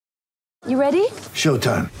You ready?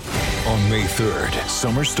 Showtime. On May 3rd,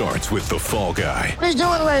 summer starts with The Fall Guy. Let's do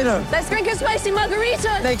it later. Let's drink a spicy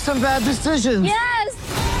margarita. Make some bad decisions. Yes!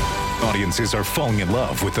 Audiences are falling in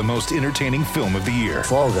love with the most entertaining film of the year.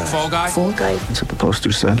 Fall Guy. Fall Guy? Fall Guy. That's what the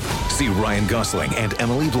poster said. See Ryan Gosling and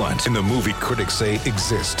Emily Blunt in the movie critics say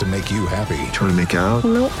exists to make you happy. Trying to make it out?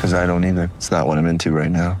 Nope. Because I don't either. It's not what I'm into right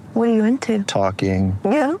now. What are you into? Talking.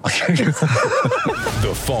 Yeah.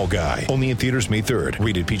 The Fall Guy. Only in theaters May 3rd.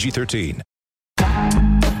 Rated PG-13.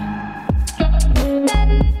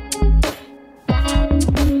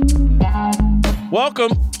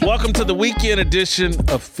 Welcome to the weekend edition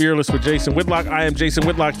of Fearless with Jason Whitlock. I am Jason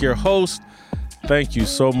Whitlock, your host. Thank you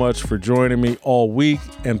so much for joining me all week,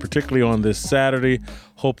 and particularly on this Saturday.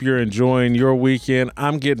 Hope you're enjoying your weekend.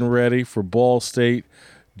 I'm getting ready for Ball State,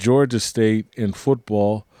 Georgia State in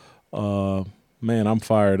football. Man, I'm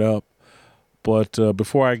fired up. But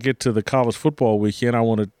before I get to the college football weekend, I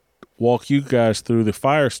want to walk you guys through the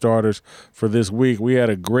fire starters for this week. We had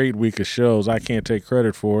a great week of shows. I can't take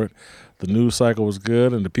credit for it. The news cycle was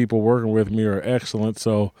good, and the people working with me are excellent.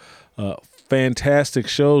 So fantastic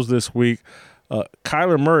shows this week.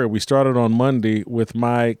 Kyler Murray, we started on Monday with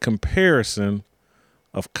my comparison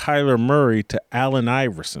of Kyler Murray to Allen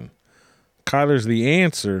Iverson. Kyler's the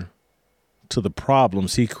answer to the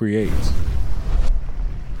problems he creates.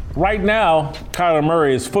 Right now, Kyler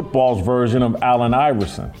Murray is football's version of Allen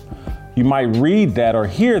Iverson. You might read that or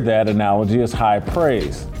hear that analogy as high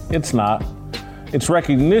praise. It's not. It's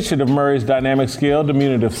recognition of Murray's dynamic skill,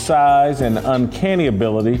 diminutive size, and uncanny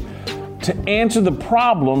ability to answer the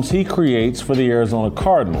problems he creates for the Arizona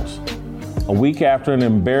Cardinals. A week after an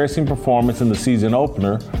embarrassing performance in the season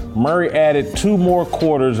opener, Murray added 2 more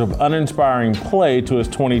quarters of uninspiring play to his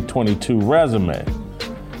 2022 resume.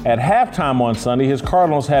 At halftime on Sunday, his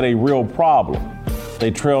Cardinals had a real problem.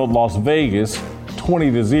 They trailed Las Vegas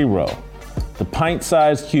 20-0. The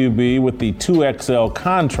pint-sized QB with the 2XL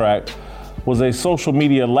contract was a social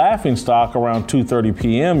media laughingstock around 2:30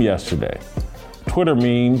 p.m. yesterday. Twitter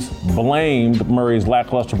memes blamed Murray's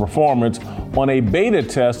lackluster performance on a beta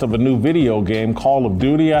test of a new video game, Call of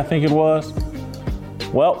Duty, I think it was.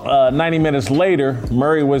 Well, 90 minutes later,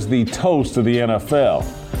 Murray was the toast of the NFL.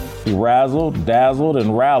 He razzled, dazzled,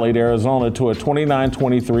 and rallied Arizona to a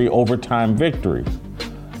 29-23 overtime victory.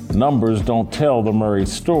 Numbers don't tell the Murray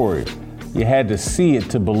story. You had to see it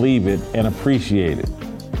to believe it and appreciate it.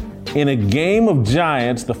 In a game of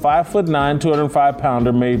giants, the 5'9",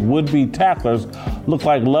 205-pounder made would-be tacklers look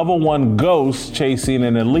like level 1 ghosts chasing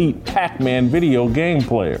an elite Pac-Man video game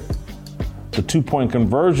player. The 2-point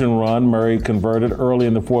conversion run Murray converted early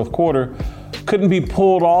in the fourth quarter couldn't be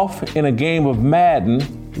pulled off in a game of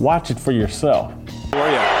Madden. Watch it for yourself.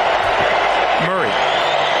 Murray.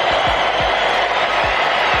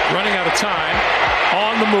 Running out of time.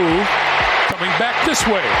 On the move. Coming back this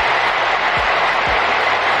way.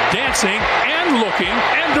 Dancing and looking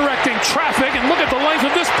and directing traffic, and look at the length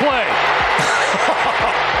of this play.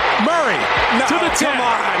 Murray to the 10,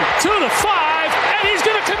 to the 5, and he's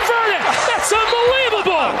going to convert it. That's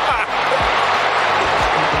unbelievable.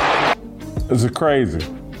 It was crazy.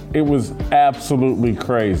 It was absolutely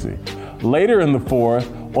crazy. Later in the fourth,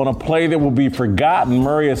 on a play that will be forgotten,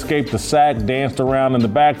 Murray escaped the sack, danced around in the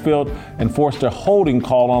backfield, and forced a holding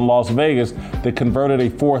call on Las Vegas that converted a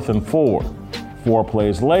 4th and 4. 4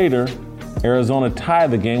 plays later, Arizona tied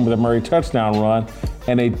the game with a Murray touchdown run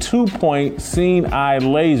and a 2-point seeing-eye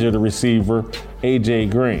laser to receiver A.J.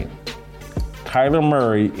 Green. Kyler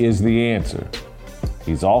Murray is the answer.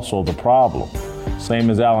 He's also the problem. Same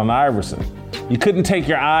as Allen Iverson. You couldn't take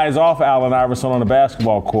your eyes off Allen Iverson on a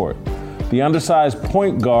basketball court. The undersized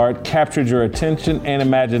point guard captured your attention and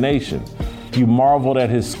imagination. You marveled at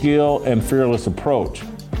his skill and fearless approach.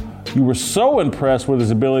 You were so impressed with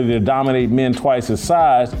his ability to dominate men twice his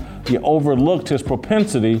size, you overlooked his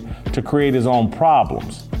propensity to create his own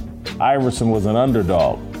problems. Iverson was an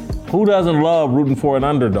underdog. Who doesn't love rooting for an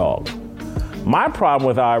underdog? My problem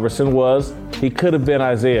with Iverson was he could have been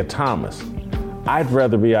Isaiah Thomas. I'd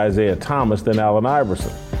rather be Isaiah Thomas than Allen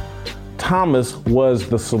Iverson. Thomas was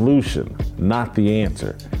the solution, not the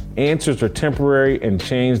answer. Answers are temporary and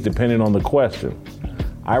change depending on the question.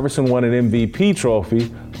 Iverson won an MVP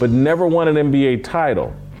trophy, but never won an NBA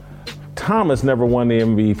title. Thomas never won the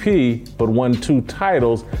MVP, but won 2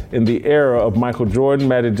 titles in the era of Michael Jordan,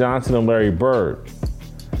 Magic Johnson, and Larry Bird.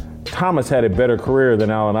 Thomas had a better career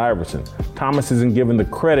than Allen Iverson. Thomas isn't given the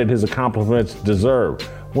credit his accomplishments deserve.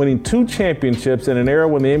 Winning 2 championships in an era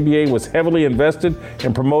when the NBA was heavily invested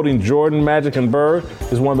in promoting Jordan, Magic, and Bird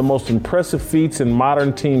is one of the most impressive feats in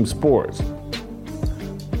modern team sports.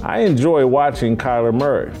 I enjoy watching Kyler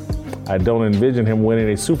Murray. I don't envision him winning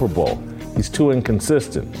a Super Bowl. He's too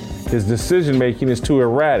inconsistent. His decision-making is too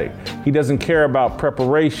erratic. He doesn't care about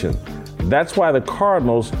preparation. That's why the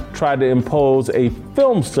Cardinals tried to impose a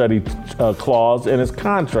film study clause in his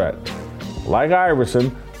contract. Like Iverson,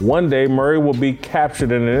 one day Murray will be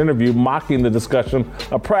captured in an interview mocking the discussion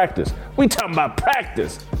of practice. We talking about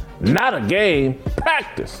practice, not a game,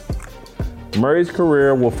 practice. Murray's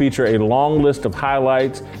career will feature a long list of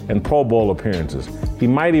highlights and Pro Bowl appearances. He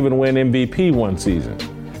might even win MVP one season.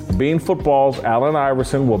 Being football's Allen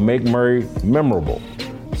Iverson will make Murray memorable,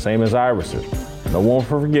 same as Iverson. No one will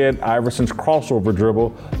forget Iverson's crossover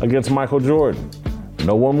dribble against Michael Jordan.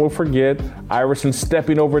 No one will forget Iverson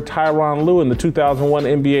stepping over Tyronn Lue in the 2001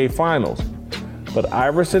 NBA Finals. But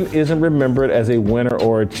Iverson isn't remembered as a winner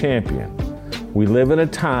or a champion. We live in a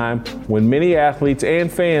time when many athletes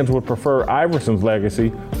and fans would prefer Iverson's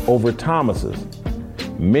legacy over Thomas's.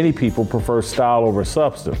 Many people prefer style over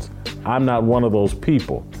substance. I'm not one of those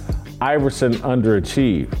people. Iverson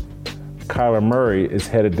underachieved. Kyler Murray is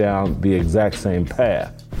headed down the exact same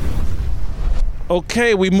path.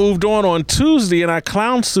 Okay, we moved on Tuesday, and I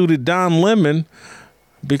clown-suited Don Lemon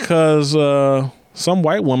because some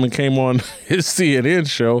white woman came on his CNN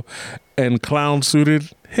show and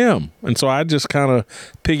clown-suited him. And so I just kind of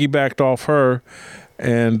piggybacked off her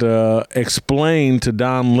and explained to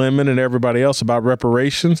Don Lemon and everybody else about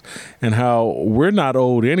reparations and how we're not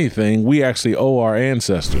owed anything. We actually owe our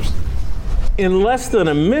ancestors. In less than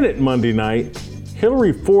a minute Monday night,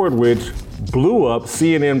 Hillary Fordwich blew up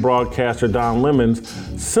CNN broadcaster Don Lemon's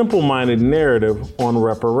simple-minded narrative on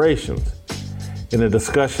reparations. In a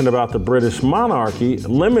discussion about the British monarchy,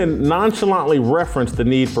 Lemon nonchalantly referenced the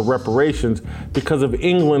need for reparations because of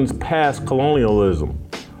England's past colonialism.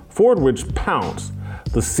 Fordwich pounced.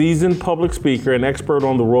 The seasoned public speaker and expert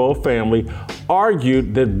on the royal family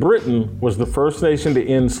argued that Britain was the first nation to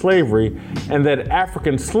end slavery and that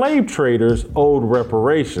African slave traders owed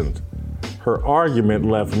reparations. Her argument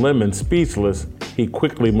left Lemon speechless. He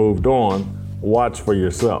quickly moved on. Watch for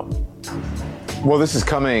yourself. Well, this is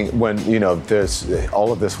coming when, there's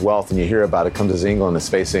all of this wealth and you hear about it comes as England is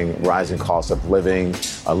facing rising costs of living,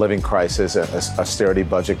 a living crisis, austerity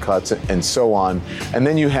budget cuts, and so on. And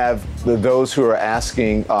then you have those who are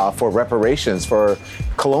asking for reparations for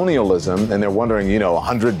colonialism, and they're wondering,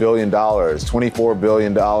 $100 billion, $24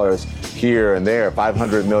 billion here and there,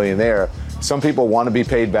 $500 million there. Some people want to be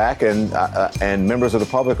paid back, and members of the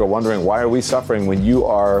public are wondering, why are we suffering when you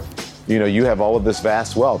are you have all of this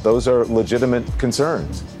vast wealth? Those are legitimate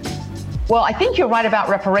concerns. Well, I think you're right about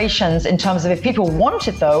reparations in terms of if people want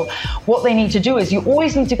it, though, what they need to do is you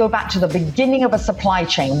always need to go back to the beginning of a supply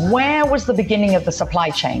chain. Where was the beginning of the supply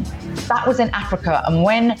chain? That was in Africa. And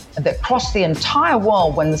when across the entire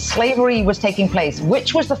world, when the slavery was taking place,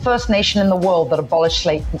 which was the first nation in the world that abolished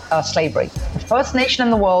slavery? The first nation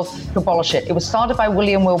in the world to abolish it. It was started by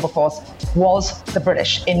William Wilberforce, was the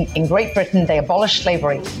British. In Great Britain, they abolished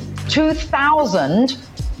slavery. 2,000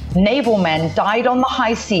 naval men died on the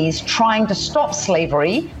high seas trying to stop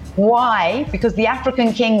slavery. Why? Because the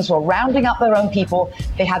African kings were rounding up their own people.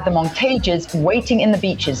 They had them on cages waiting in the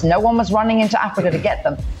beaches. No one was running into Africa to get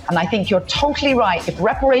them. And I think you're totally right. If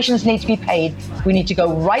reparations need to be paid, we need to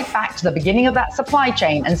go right back to the beginning of that supply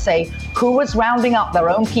chain and say who was rounding up their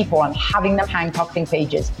own people and having them handcuffed in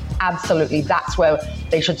cages. Absolutely, that's where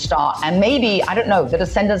they should start. And maybe, I don't know, the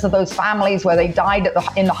descendants of those families where they died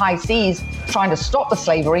in the high seas trying to stop the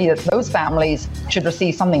slavery, that those families should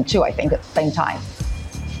receive something too, I think, at the same time.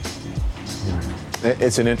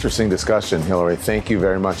 It's an interesting discussion, Hillary. Thank you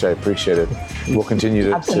very much. I appreciate it. We'll continue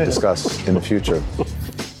to discuss in the future.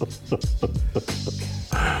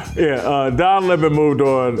 Don Lemon moved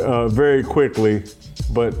on very quickly,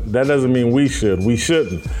 but that doesn't mean we should. We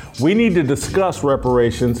shouldn't. We need to discuss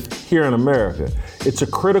reparations here in America. It's a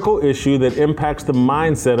critical issue that impacts the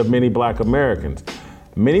mindset of many Black Americans.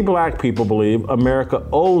 Many Black people believe America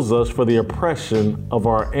owes us for the oppression of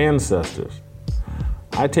our ancestors.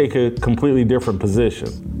 I take a completely different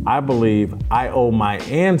position. I believe I owe my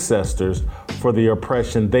ancestors for the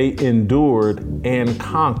oppression they endured and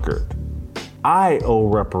conquered. I owe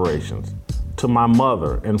reparations to my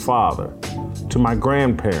mother and father, to my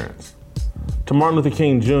grandparents, to Martin Luther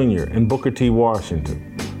King Jr. and Booker T.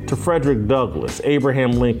 Washington, to Frederick Douglass,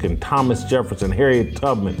 Abraham Lincoln, Thomas Jefferson, Harriet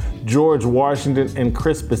Tubman, George Washington, and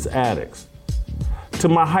Crispus Attucks, to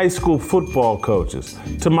my high school football coaches,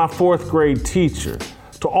 to my fourth grade teacher,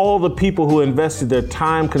 to all the people who invested their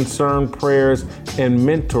time, concern, prayers, and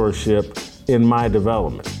mentorship in my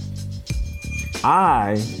development.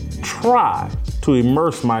 I try to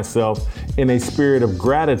immerse myself in a spirit of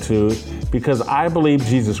gratitude because I believe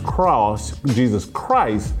Jesus Christ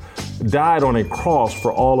died on a cross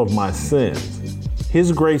for all of my sins.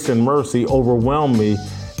 His grace and mercy overwhelm me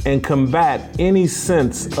and combat any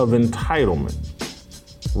sense of entitlement.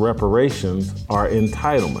 Reparations are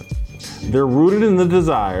entitlement. They're rooted in the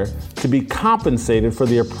desire to be compensated for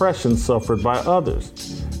the oppression suffered by others.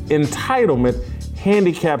 Entitlement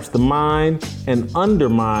handicaps the mind and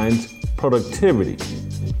undermines productivity.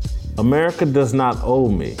 America does not owe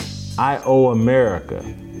me. I owe America.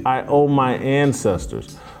 I owe my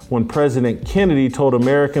ancestors. When President Kennedy told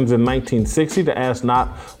Americans in 1960 to ask not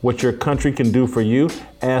what your country can do for you,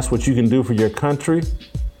 ask what you can do for your country,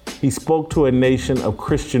 he spoke to a nation of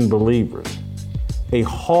Christian believers. A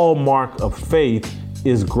hallmark of faith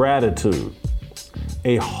is gratitude.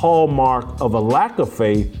 A hallmark of a lack of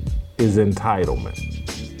faith is entitlement.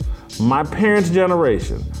 My parents'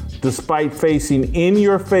 generation, despite facing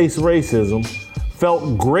in-your-face racism,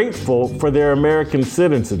 felt grateful for their American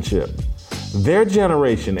citizenship. Their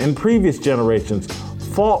generation and previous generations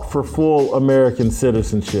fought for full American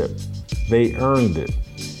citizenship. They earned it,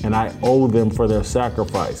 and I owe them for their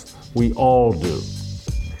sacrifice. We all do.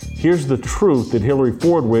 Here's the truth that Hillary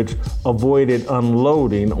Fordwich avoided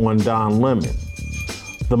unloading on Don Lemon.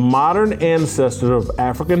 The modern ancestors of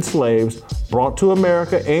African slaves brought to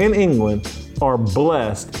America and England are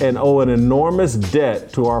blessed and owe an enormous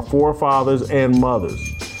debt to our forefathers and mothers.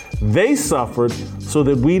 They suffered so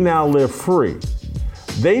that we now live free.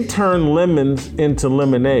 They turned lemons into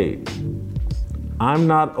lemonade. I'm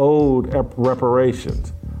not owed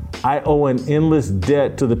reparations. I owe an endless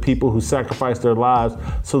debt to the people who sacrificed their lives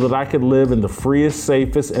so that I could live in the freest,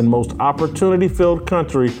 safest, and most opportunity-filled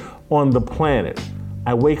country on the planet.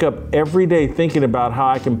 I wake up every day thinking about how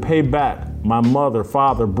I can pay back my mother,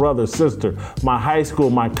 father, brother, sister, my high school,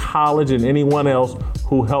 my college, and anyone else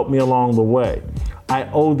who helped me along the way. I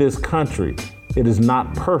owe this country. It is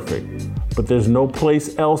not perfect, but there's no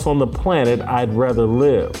place else on the planet I'd rather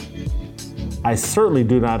live. I certainly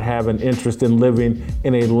do not have an interest in living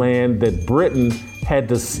in a land that Britain had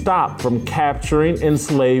to stop from capturing,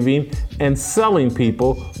 enslaving, and selling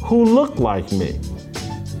people who look like me.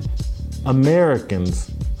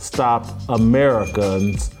 Americans stopped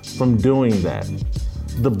Americans from doing that.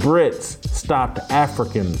 The Brits stopped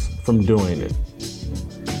Africans from doing it.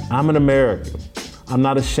 I'm an American. I'm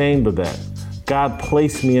not ashamed of that. God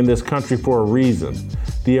placed me in this country for a reason.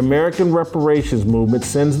 The American reparations movement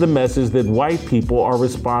sends the message that white people are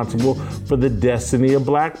responsible for the destiny of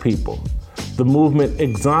black people. The movement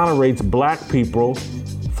exonerates black people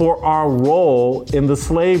for our role in the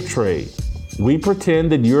slave trade. We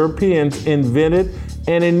pretend that Europeans invented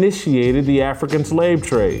and initiated the African slave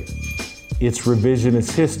trade. It's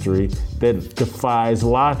revisionist history that defies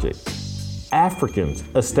logic. Africans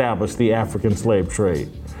established the African slave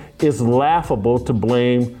trade. It's laughable to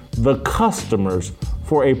blame the customers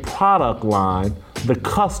for a product line the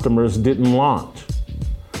customers didn't launch.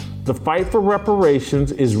 The fight for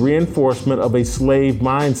reparations is reinforcement of a slave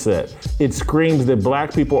mindset. It screams that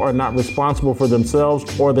black people are not responsible for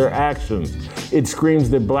themselves or their actions. It screams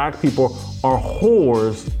that black people are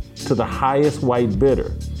whores to the highest white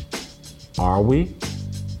bidder. Are we?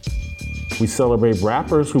 We celebrate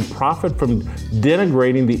rappers who profit from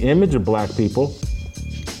denigrating the image of black people.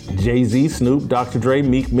 Jay-Z, Snoop, Dr. Dre,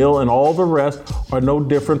 Meek Mill, and all the rest are no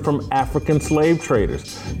different from African slave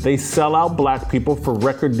traders. They sell out black people for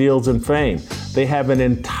record deals and fame. They have an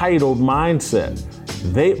entitled mindset.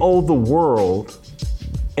 They owe the world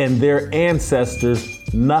and their ancestors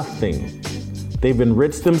nothing. They've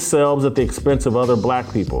enriched themselves at the expense of other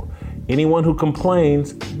black people. Anyone who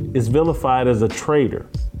complains is vilified as a traitor.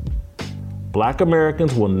 Black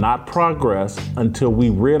Americans will not progress until we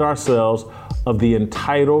rid ourselves of the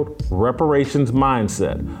entitled reparations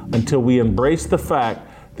mindset, until we embrace the fact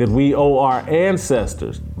that we owe our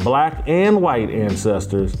ancestors, black and white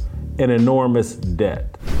ancestors, an enormous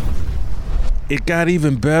debt. It got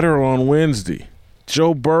even better on Wednesday.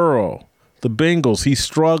 Joe Burrow, the Bengals, he's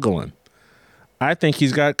struggling. I think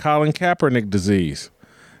he's got Colin Kaepernick disease.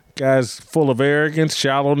 Guy's full of arrogance,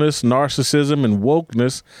 shallowness, narcissism, and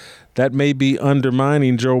wokeness that may be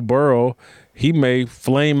undermining Joe Burrow. He may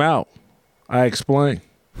flame out. I explain.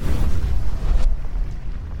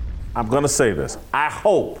 I'm going to say this. I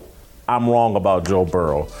hope I'm wrong about Joe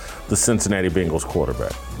Burrow, the Cincinnati Bengals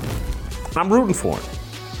quarterback. I'm rooting for him.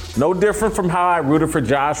 No different from how I rooted for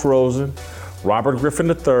Josh Rosen, Robert Griffin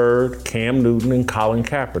III, Cam Newton, and Colin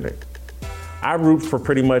Kaepernick. I root for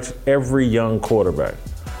pretty much every young quarterback.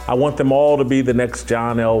 I want them all to be the next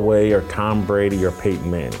John Elway or Tom Brady or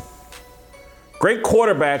Peyton Manning. Great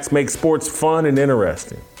quarterbacks make sports fun and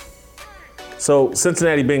interesting. So,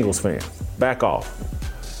 Cincinnati Bengals fans, back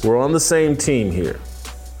off. We're on the same team here.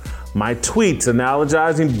 My tweets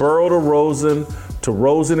analogizing Burrow to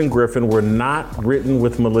Rosen and Griffin were not written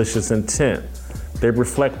with malicious intent. They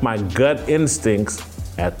reflect my gut instincts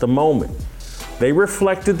at the moment. They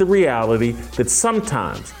reflected the reality that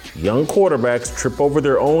sometimes young quarterbacks trip over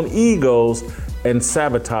their own egos and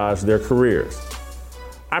sabotage their careers.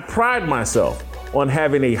 I pride myself on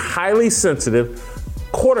having a highly sensitive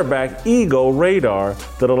quarterback ego radar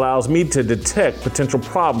that allows me to detect potential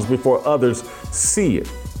problems before others see it.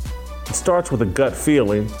 It starts with a gut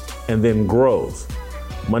feeling and then grows.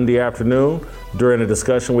 Monday afternoon, during a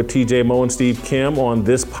discussion with TJ Moe and Steve Kim on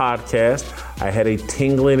this podcast, I had a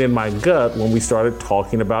tingling in my gut when we started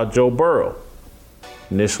talking about Joe Burrow.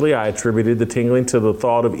 Initially, I attributed the tingling to the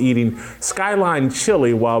thought of eating Skyline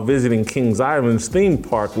chili while visiting Kings Island's theme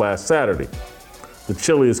park last Saturday. The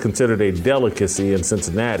chili is considered a delicacy in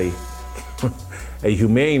Cincinnati. A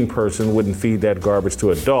humane person wouldn't feed that garbage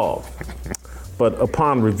to a dog. But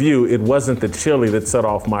upon review, it wasn't the chili that set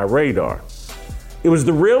off my radar. It was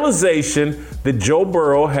the realization that Joe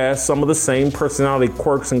Burrow has some of the same personality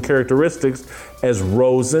quirks and characteristics as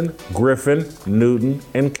Rosen, Griffin, Newton,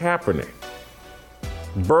 and Kaepernick.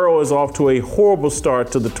 Burrow is off to a horrible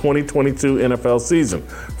start to the 2022 NFL season.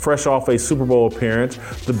 Fresh off a Super Bowl appearance,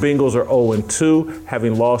 the Bengals are 0-2,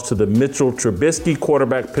 having lost to the Mitchell Trubisky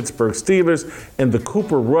quarterback Pittsburgh Steelers and the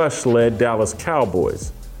Cooper Rush-led Dallas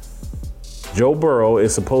Cowboys. Joe Burrow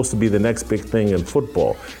is supposed to be the next big thing in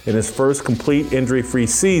football. In his first complete injury-free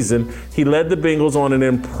season, he led the Bengals on an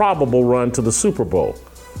improbable run to the Super Bowl.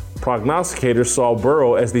 Prognosticators saw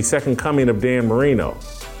Burrow as the second coming of Dan Marino.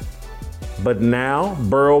 But now,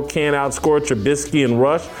 Burrow can't outscore Trubisky and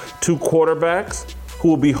Rush, two quarterbacks who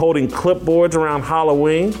will be holding clipboards around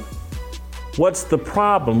Halloween. What's the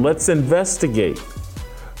problem? Let's investigate.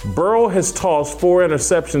 Burrow has tossed 4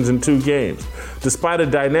 interceptions in 2 games. Despite a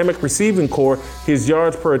dynamic receiving core, his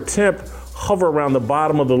yards per attempt hover around the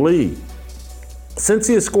bottom of the league. Since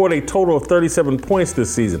he has scored a total of 37 points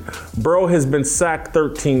this season, Burrow has been sacked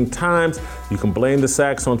 13 times. You can blame the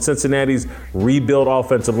sacks on Cincinnati's rebuilt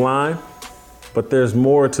offensive line, but there's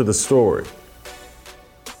more to the story.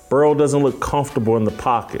 Burrow doesn't look comfortable in the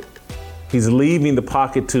pocket. He's leaving the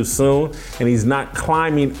pocket too soon, and he's not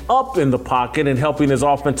climbing up in the pocket and helping his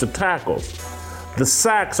offensive tackles. The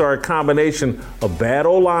sacks are a combination of bad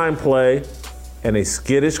O-line play and a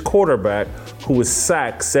skittish quarterback who was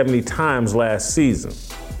sacked 70 times last season.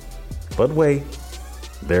 But wait,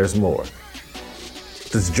 there's more.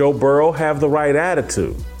 Does Joe Burrow have the right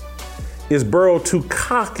attitude? Is Burrow too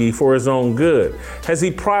cocky for his own good? Has he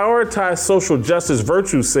prioritized social justice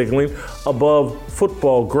virtue signaling above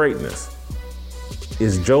football greatness?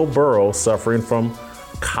 Is Joe Burrow suffering from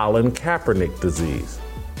Colin Kaepernick disease?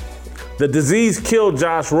 The disease killed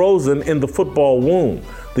Josh Rosen in the football womb.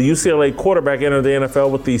 The UCLA quarterback entered the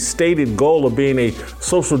NFL with the stated goal of being a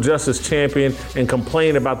social justice champion and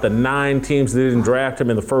complained about the 9 teams that didn't draft him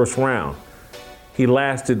in the first round. He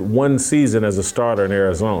lasted 1 season as a starter in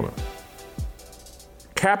Arizona.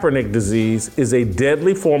 Kaepernick disease is a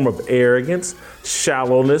deadly form of arrogance,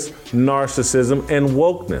 shallowness, narcissism, and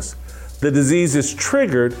wokeness. The disease is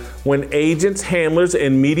triggered when agents, handlers,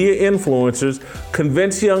 and media influencers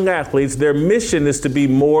convince young athletes their mission is to be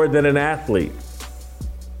more than an athlete.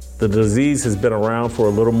 The disease has been around for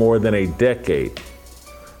a little more than a decade.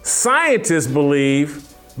 Scientists believe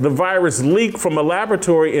the virus leaked from a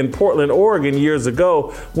laboratory in Portland, Oregon years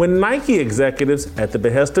ago when Nike executives, at the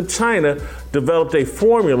behest of China, developed a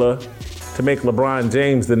formula to make LeBron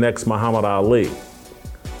James the next Muhammad Ali.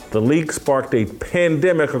 The leak sparked a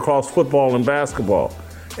pandemic across football and basketball.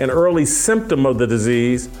 An early symptom of the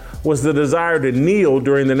disease was the desire to kneel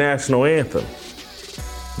during the national anthem.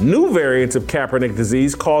 New variants of Kaepernick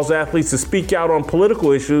disease cause athletes to speak out on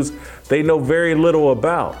political issues they know very little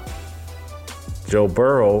about. Joe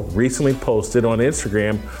Burrow recently posted on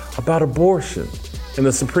Instagram about abortion and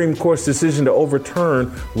the Supreme Court's decision to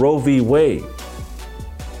overturn Roe v. Wade.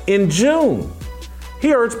 In June,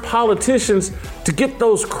 he urged politicians to get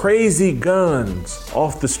those crazy guns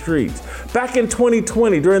off the streets. Back in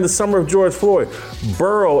 2020, during the summer of George Floyd,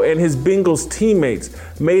 Burrow and his Bengals teammates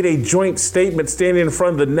made a joint statement standing in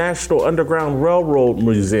front of the National Underground Railroad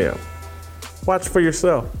Museum. Watch for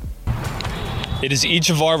yourself. It is each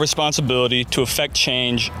of our responsibility to affect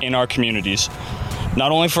change in our communities,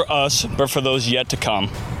 not only for us, but for those yet to come.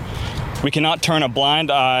 We cannot turn a blind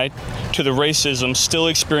eye to the racism still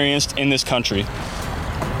experienced in this country.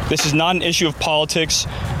 This is not an issue of politics,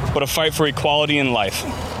 but a fight for equality in life.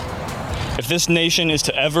 If this nation is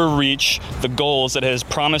to ever reach the goals that it has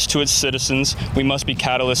promised to its citizens, we must be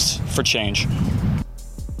catalysts for change.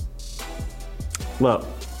 Look,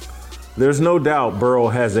 There's no doubt Burrow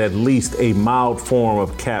has at least a mild form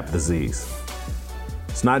of cap disease.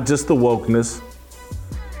 It's not just the wokeness,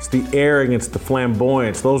 it's the arrogance, the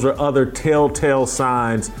flamboyance. Those are other telltale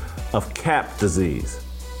signs of cap disease.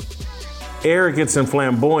 Arrogance and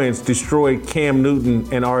flamboyance destroyed Cam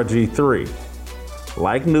Newton and RG3.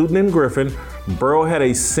 Like Newton and Griffin, Burrow had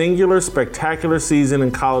a singular, spectacular season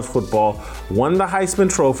in college football, won the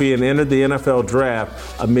Heisman Trophy, and entered the NFL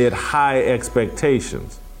draft amid high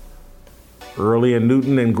expectations. Early in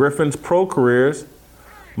Newton and Griffin's pro careers,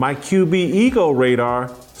 my QB ego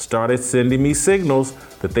radar started sending me signals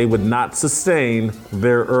that they would not sustain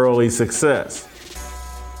their early success.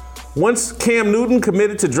 Once Cam Newton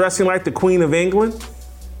committed to dressing like the Queen of England,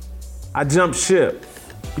 I jumped ship.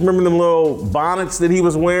 You remember them little bonnets that he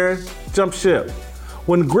was wearing? Jumped ship.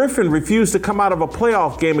 When Griffin refused to come out of a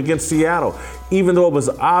playoff game against Seattle, even though it was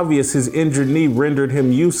obvious his injured knee rendered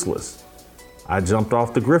him useless, I jumped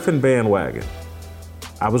off the Griffin bandwagon.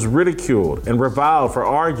 I was ridiculed and reviled for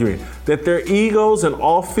arguing that their egos and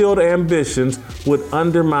off-field ambitions would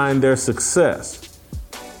undermine their success.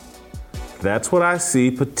 That's what I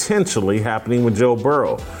see potentially happening with Joe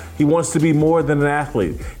Burrow. He wants to be more than an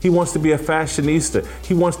athlete. He wants to be a fashionista.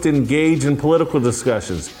 He wants to engage in political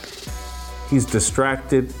discussions. He's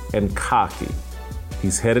distracted and cocky.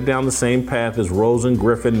 He's headed down the same path as Rosen,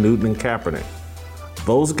 Griffin, Newton, and Kaepernick.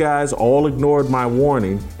 Those guys all ignored my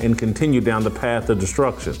warning and continued down the path of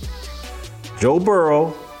destruction. Joe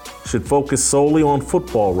Burrow should focus solely on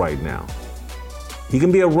football right now. He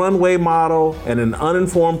can be a runway model and an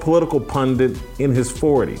uninformed political pundit in his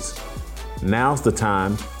 40s. Now's the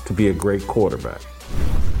time to be a great quarterback.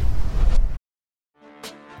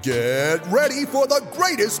 Get ready for the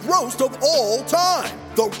greatest roast of all time,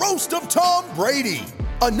 the Roast of Tom Brady,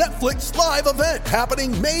 a Netflix live event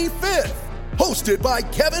happening May 5th. Hosted by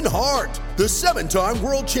Kevin Hart, the 7-time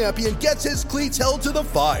world champion gets his cleats held to the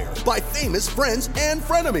fire by famous friends and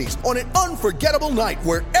frenemies on an unforgettable night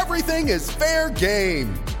where everything is fair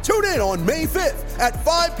game. Tune in on May 5th at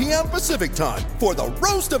 5 p.m. Pacific time for the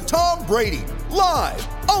Roast of Tom Brady, live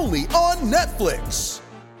only on Netflix.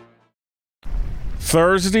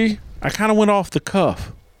 Thursday, I kind of went off the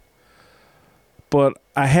cuff. But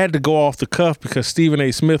I had to go off the cuff because Stephen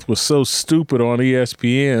A. Smith was so stupid on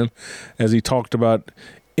ESPN as he talked about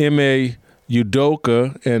Ime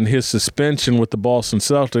Udoka and his suspension with the Boston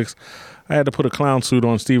Celtics. I had to put a clown suit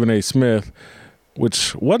on Stephen A. Smith,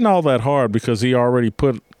 which wasn't all that hard because he already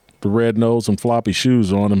put the red nose and floppy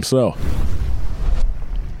shoes on himself.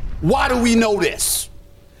 Why do we know this?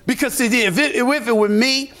 Because if it were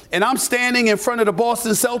me and I'm standing in front of the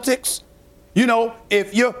Boston Celtics, you know,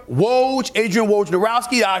 if you're Adrian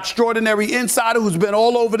Wojnarowski, our extraordinary insider who's been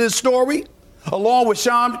all over this story, along with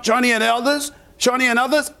Shawnee and others,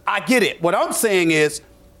 I get it. What I'm saying is,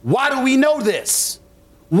 why do we know this?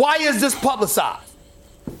 Why is this publicized?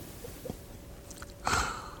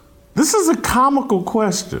 This is a comical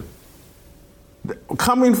question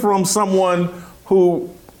coming from someone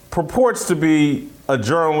who purports to be a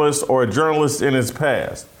journalist or a journalist in his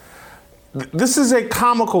past. This is a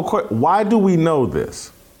comical question. Why do we know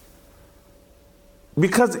this?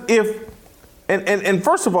 Because and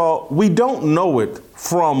first of all, we don't know it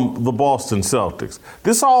from the Boston Celtics.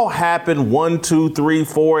 This all happened 1, 2, 3,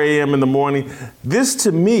 4 a.m. in the morning. This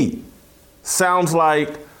to me sounds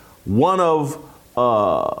like one of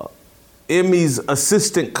Emmy's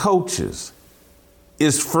assistant coaches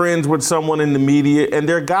is friends with someone in the media and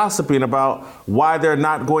they're gossiping about why they're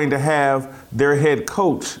not going to have their head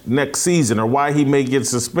coach next season or why he may get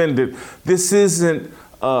suspended. This isn't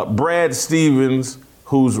Brad Stevens,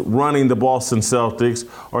 who's running the Boston Celtics,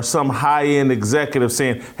 or some high-end executive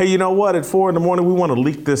saying, hey, you know what, at 4 a.m, we want to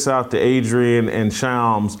leak this out to Adrian and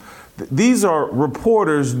Shams. These are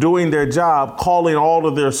reporters doing their job, calling all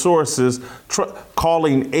of their sources,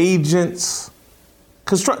 calling agents.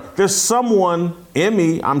 Because there's someone,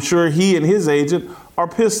 Emmy, I'm sure he and his agent are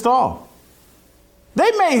pissed off.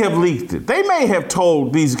 They may have leaked it. They may have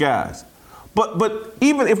told these guys. But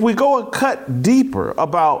even if we go a cut deeper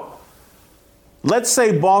about, let's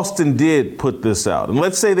say Boston did put this out, and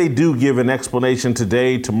let's say they do give an explanation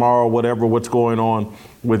today, tomorrow, whatever, what's going on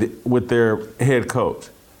with their head coach.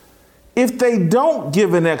 If they don't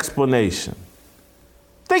give an explanation,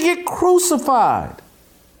 they get crucified.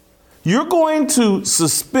 You're going to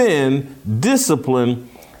suspend, discipline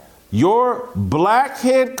your black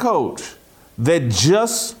head coach that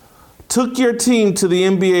just took your team to the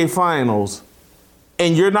NBA Finals,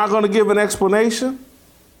 and you're not going to give an explanation?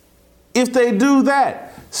 If they do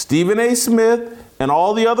that, Stephen A. Smith and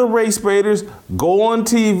all the other race baiters go on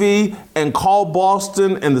TV and call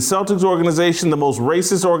Boston and the Celtics organization the most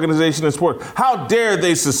racist organization in sport. How dare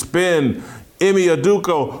they suspend Ime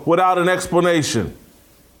Udoka without an explanation?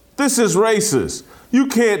 This is racist. You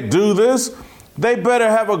can't do this. They better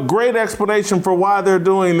have a great explanation for why they're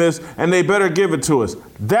doing this, and they better give it to us.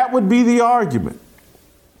 That would be the argument.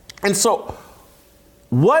 And so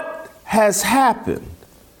what has happened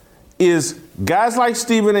is guys like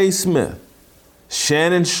Stephen A. Smith,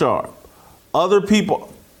 Shannon Sharpe, other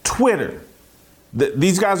people, Twitter,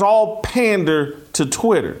 these guys all pander to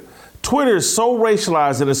Twitter. Twitter is so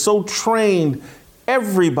racialized and is so trained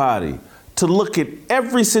everybody to look at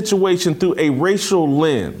every situation through a racial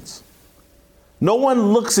lens. No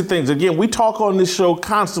one looks at things. Again, we talk on this show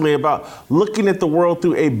constantly about looking at the world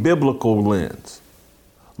through a biblical lens,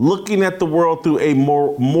 looking at the world through a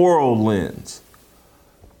moral lens.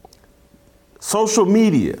 Social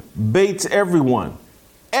media baits everyone.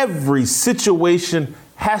 Every situation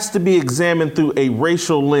has to be examined through a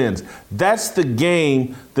racial lens. That's the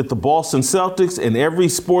game that the Boston Celtics and every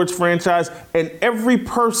sports franchise and every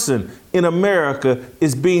person in America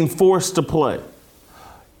is being forced to play.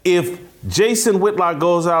 If Jason Whitlock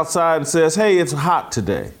goes outside and says, hey, it's hot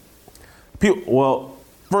today,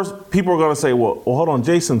 first people are going to say, well, hold on,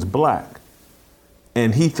 Jason's black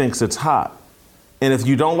and he thinks it's hot. And if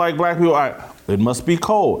you don't like black people, it must be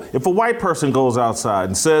cold. If a white person goes outside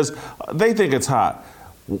and says they think it's hot,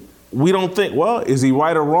 we don't think, well, is he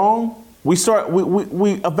right or wrong? We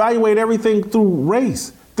evaluate everything through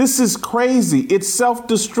race. This is crazy. It's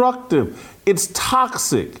self-destructive. It's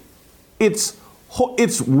toxic. It's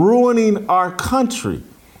ruining our country.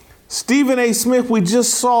 Stephen A. Smith, we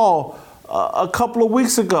just saw a couple of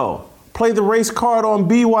weeks ago, play the race card on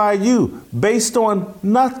BYU based on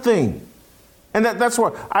nothing. And that's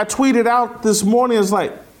what I tweeted out this morning. It's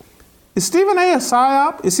like, is Stephen A.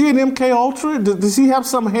 psyop? Is he an MK Ultra? Does he have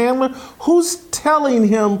some handler? Who's telling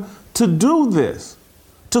him to do this?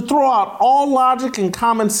 To throw out all logic and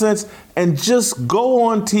common sense and just go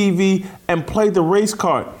on TV and play the race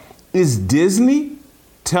card. Is Disney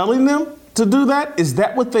telling them to do that? Is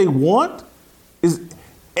that what they want? Is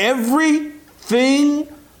everything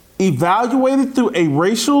evaluated through a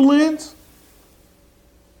racial lens?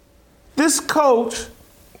 This coach,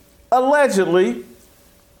 allegedly,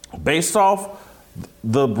 based off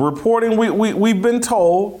the reporting we've been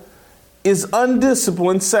told, is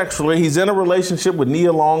undisciplined sexually. He's in a relationship with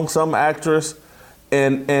Nia Long, some actress,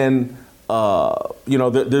 and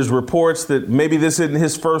there's reports that maybe this isn't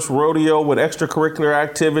his first rodeo with extracurricular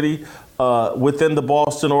activity within the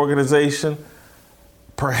Boston organization.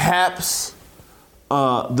 Perhaps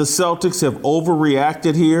the Celtics have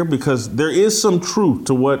overreacted here, because there is some truth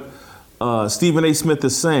to what Stephen A. Smith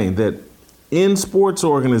is saying, that in sports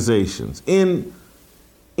organizations, in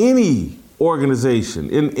any organization,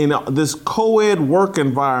 in this co-ed work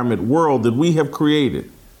environment world that we have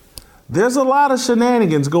created, there's a lot of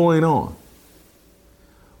shenanigans going on.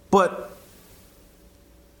 But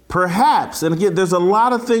perhaps, and again, there's a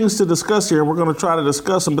lot of things to discuss here, and we're going to try to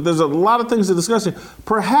discuss them, but there's a lot of things to discuss here.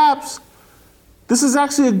 Perhaps this is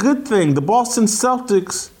actually a good thing. The Boston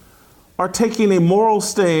Celtics are taking a moral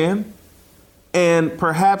stand, and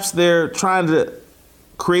perhaps they're trying to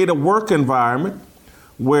create a work environment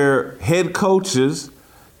where head coaches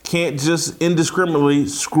can't just indiscriminately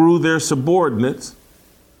screw their subordinates.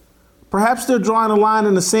 Perhaps they're drawing a line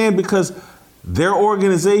in the sand because their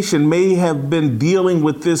organization may have been dealing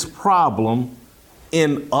with this problem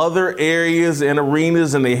in other areas and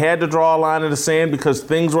arenas, and they had to draw a line in the sand because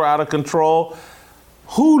things were out of control.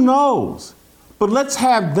 Who knows? But let's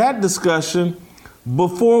have that discussion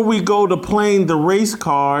before we go to playing the race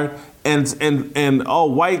card and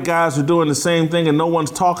all white guys are doing the same thing and no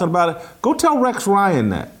one's talking about it. Go tell Rex Ryan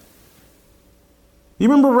that. You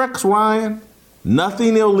remember Rex Ryan?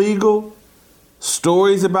 Nothing illegal.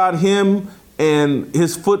 Stories about him and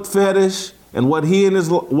his foot fetish and what he and his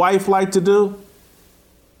wife like to do.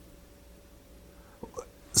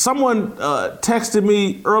 Someone texted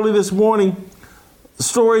me early this morning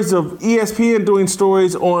stories of ESPN doing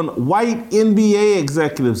stories on white NBA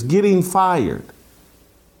executives getting fired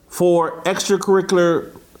for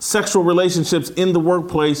extracurricular sexual relationships in the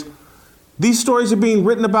workplace. These stories are being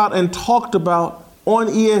written about and talked about on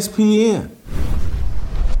ESPN.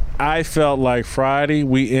 I felt like Friday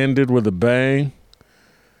we ended with a bang.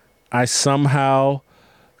 I somehow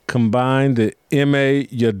combined the Ime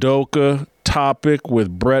Udoka topic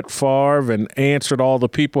with Brett Favre and answered all the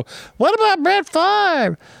people. What about Brett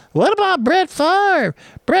Favre? What about Brett Favre?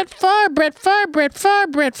 Brett Favre, Brett Favre, Brett Favre,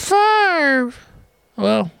 Brett Favre.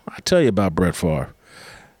 Well, I'll tell you about Brett Favre.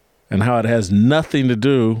 and how it has nothing to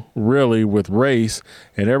do really with race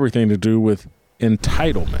and everything to do with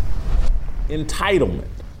entitlement. Entitlement.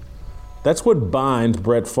 That's what binds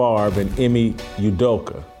Brett Favre and Ime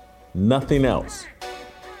Udoka. Nothing else.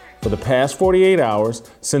 For the past 48 hours,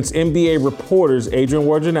 since NBA reporters Adrian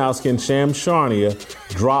Wojnarowski and Shams Charania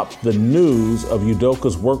dropped the news of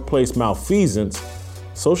Udoka's workplace malfeasance,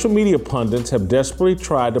 social media pundits have desperately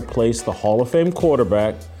tried to place the Hall of Fame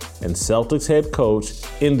quarterback and Celtics head coach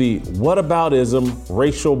in the whataboutism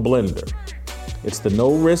racial blender. It's the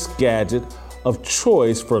no-risk gadget of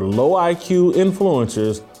choice for low IQ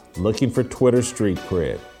influencers looking for Twitter street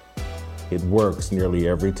cred. It works nearly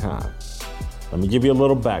every time. Let me give you a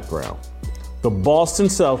little background. The Boston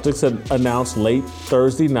Celtics had announced late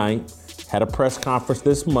Thursday night, had a press conference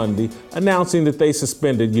this Monday, announcing that they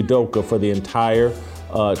suspended Udoka for the entire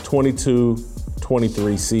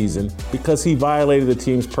 22-23 season because he violated the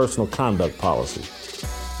team's personal conduct policy.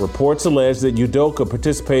 Reports allege that Udoka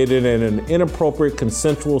participated in an inappropriate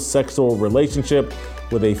consensual sexual relationship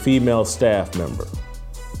with a female staff member.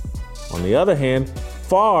 On the other hand,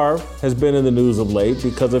 Favre has been in the news of late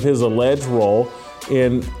because of his alleged role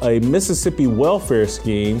in a Mississippi welfare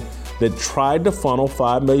scheme that tried to funnel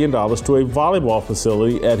 $5 million to a volleyball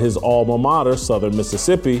facility at his alma mater, Southern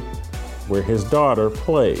Mississippi, where his daughter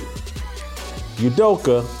played.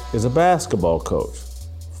 Udoka is a basketball coach.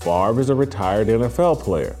 Favre is a retired NFL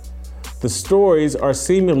player. The stories are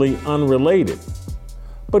seemingly unrelated.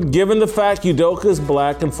 But given the fact Udoka is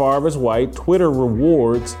black and Favre is white, Twitter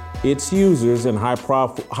rewards its users and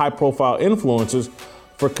high-profile influencers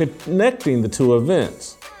for connecting the two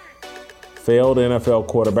events. Failed NFL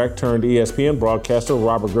quarterback turned ESPN broadcaster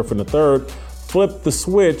Robert Griffin III flipped the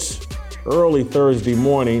switch early Thursday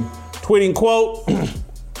morning, tweeting, quote,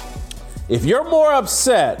 "If you're more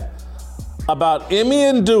upset about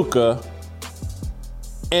Ime Udoka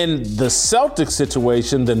and the Celtics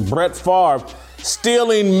situation than Brett Favre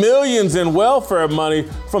stealing millions in welfare money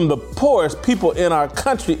from the poorest people in our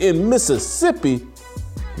country in Mississippi,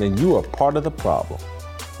 then you are part of the problem."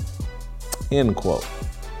 End quote.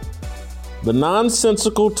 The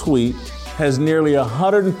nonsensical tweet has nearly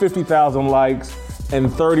 150,000 likes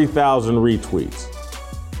and 30,000 retweets.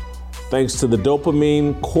 Thanks to the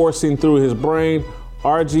dopamine coursing through his brain,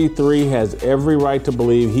 RG3 has every right to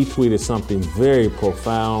believe he tweeted something very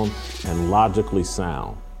profound and logically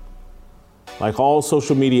sound. Like all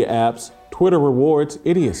social media apps, Twitter rewards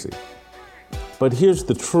idiocy. But here's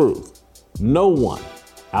the truth. No one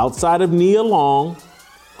outside of Nia Long,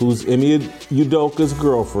 who's Ime Udoka's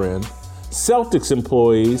girlfriend, Celtics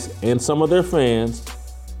employees, and some of their fans,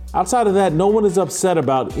 outside of that, no one is upset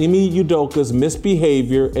about Ime Udoka's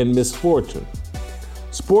misbehavior and misfortune.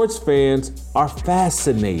 Sports fans are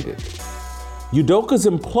fascinated. Udoka's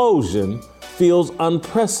implosion feels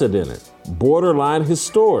unprecedented, borderline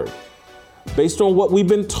historic. Based on what we've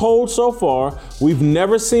been told so far, we've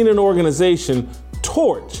never seen an organization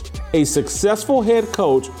torch a successful head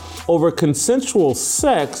coach over consensual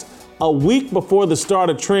sex a week before the start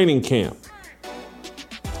of training camp.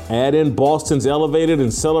 Add in Boston's elevated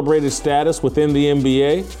and celebrated status within the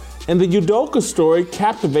NBA, and the Udoka story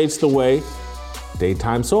captivates the way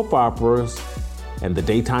daytime soap operas and the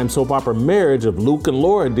daytime soap opera marriage of Luke and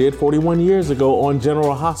Laura did 41 years ago on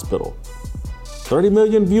General Hospital. 30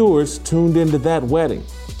 million viewers tuned into that wedding.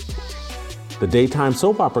 The daytime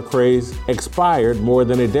soap opera craze expired more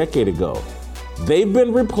than a decade ago. They've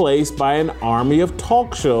been replaced by an army of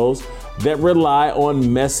talk shows that rely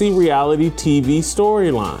on messy reality TV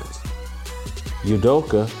storylines.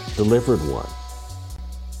 Udoka delivered one.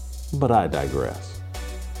 But I digress.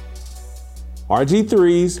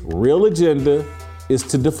 RG3's real agenda is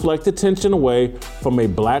to deflect attention away from a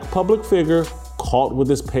black public figure caught with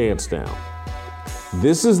his pants down.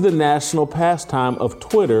 This is the national pastime of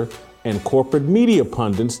Twitter and corporate media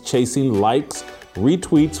pundits chasing likes,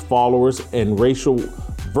 retweets, followers, and racial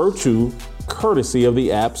virtue courtesy of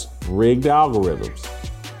the app's rigged algorithms.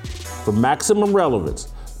 For maximum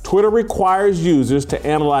relevance, Twitter requires users to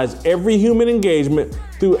analyze every human engagement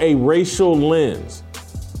through a racial lens.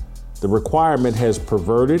 The requirement has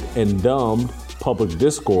perverted and dumbed public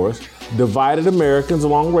discourse, divided Americans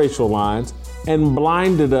along racial lines, and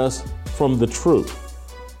blinded us from the truth.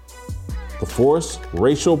 The forced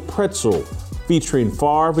racial pretzel featuring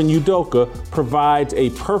Favre and Udoka provides a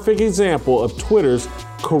perfect example of Twitter's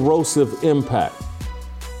corrosive impact.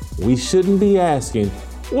 We shouldn't be asking,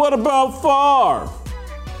 what about Favre?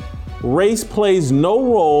 Race plays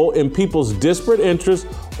no role in people's disparate interests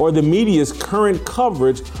or the media's current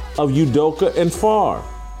coverage of Udoka and Favre.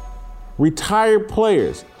 Retired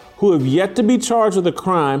players who have yet to be charged with a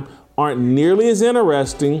crime aren't nearly as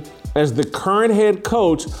interesting as the current head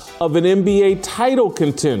coach of an NBA title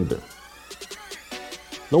contender.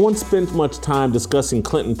 No one spent much time discussing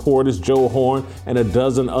Clinton Portis, Joe Horn, and a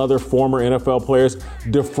dozen other former NFL players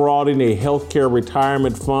defrauding a healthcare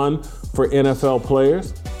retirement fund for NFL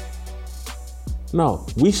players. No,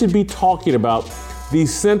 we should be talking about the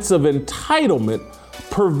sense of entitlement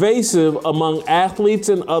pervasive among athletes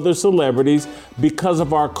and other celebrities because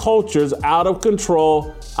of our culture's out of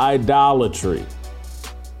control idolatry.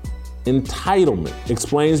 Entitlement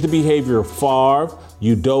explains the behavior of Favre,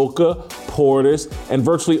 Udoka, Portis, and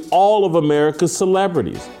virtually all of America's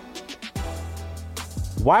celebrities.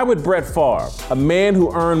 Why would Brett Favre, a man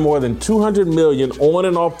who earned more than $200 million on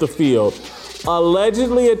and off the field,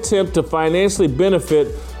 allegedly attempt to financially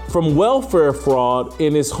benefit from welfare fraud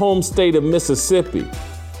in his home state of Mississippi?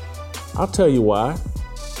 I'll tell you why.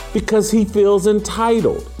 Because he feels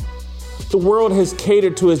entitled. The world has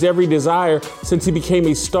catered to his every desire since he became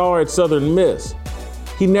a star at Southern Miss.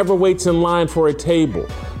 He never waits in line for a table.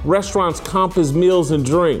 Restaurants comp his meals and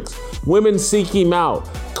drinks. Women seek him out.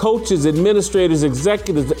 Coaches, administrators,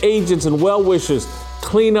 executives, agents, and well-wishers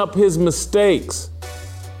clean up his mistakes.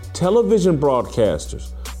 Television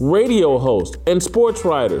broadcasters, radio hosts, and sports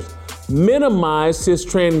writers minimize his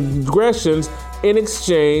transgressions in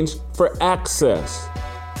exchange for access.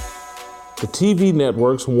 The TV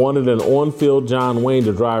networks wanted an on-field John Wayne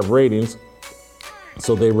to drive ratings,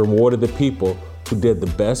 so they rewarded the people who did the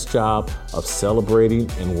best job of celebrating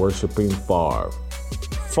and worshiping Favre.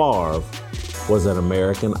 Favre was an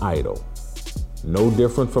American idol, no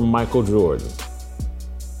different from Michael Jordan.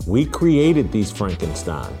 We created these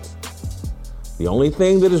Frankensteins. The only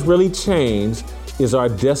thing that has really changed is our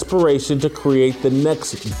desperation to create the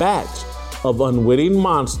next batch of unwitting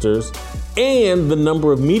monsters and the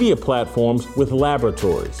number of media platforms with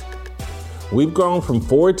laboratories. We've grown from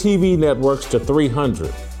 4 TV networks to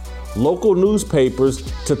 300, local newspapers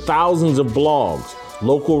to thousands of blogs,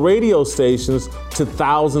 local radio stations to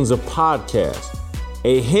thousands of podcasts,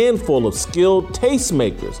 a handful of skilled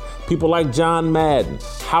tastemakers, people like John Madden,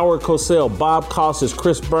 Howard Cosell, Bob Costas,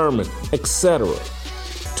 Chris Berman, etc.,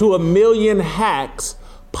 to a million hacks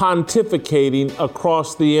pontificating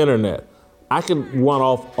across the internet. I can run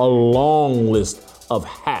off a long list of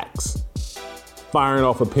hacks firing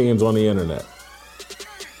off opinions on the internet.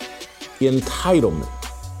 Entitlement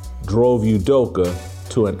drove Udoka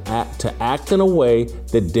to act in a way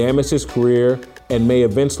that damaged his career and may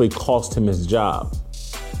eventually cost him his job.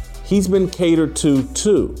 He's been catered to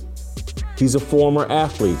too. He's a former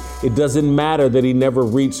athlete. It doesn't matter that he never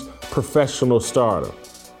reached professional stardom.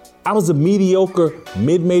 I was a mediocre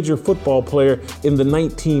mid-major football player in the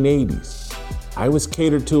 1980s. I was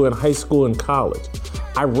catered to in high school and college.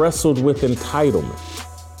 I wrestled with entitlement.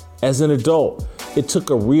 As an adult, it took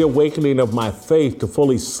a reawakening of my faith to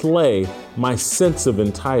fully slay my sense of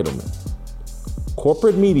entitlement.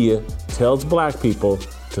 Corporate media tells black people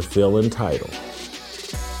to feel entitled.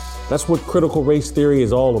 That's what critical race theory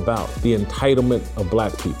is all about, the entitlement of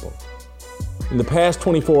black people. In the past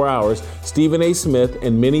 24 hours, Stephen A. Smith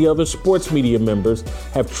and many other sports media members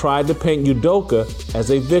have tried to paint Udoka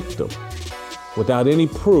as a victim. Without any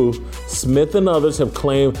proof, Smith and others have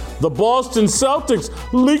claimed the Boston Celtics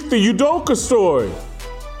leaked the Udoka story.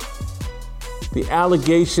 The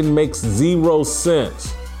allegation makes zero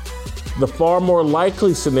sense. The far more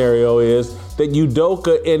likely scenario is that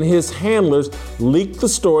Udoka and his handlers leaked the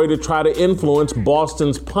story to try to influence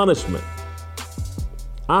Boston's punishment.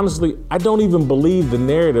 Honestly, I don't even believe the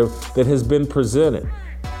narrative that has been presented.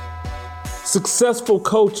 Successful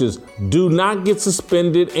coaches do not get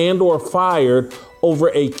suspended and or fired over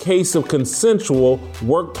a case of consensual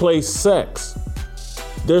workplace sex.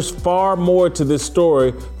 There's far more to this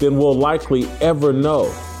story than we'll likely ever know.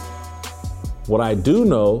 What I do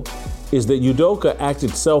know is that Udoka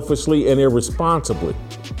acted selfishly and irresponsibly.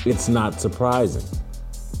 It's not surprising.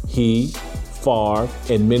 He, Favre,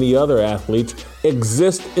 and many other athletes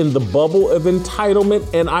exist in the bubble of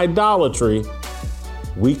entitlement and idolatry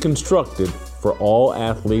we constructed for all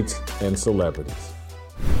athletes and celebrities.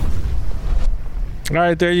 All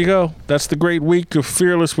right, there you go. That's the great week of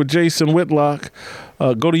Fearless with Jason Whitlock.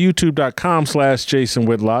 Go to youtube.com/Jason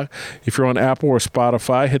Whitlock. If you're on Apple or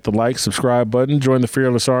Spotify, hit the like, subscribe button, join the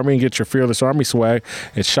Fearless Army, and get your Fearless Army swag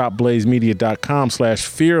at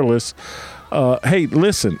shopblazemedia.com/fearless. Hey,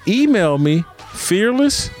 listen, email me,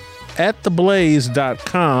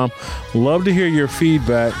 fearless@theblaze.com. Love to hear your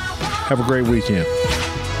feedback. Have a great weekend.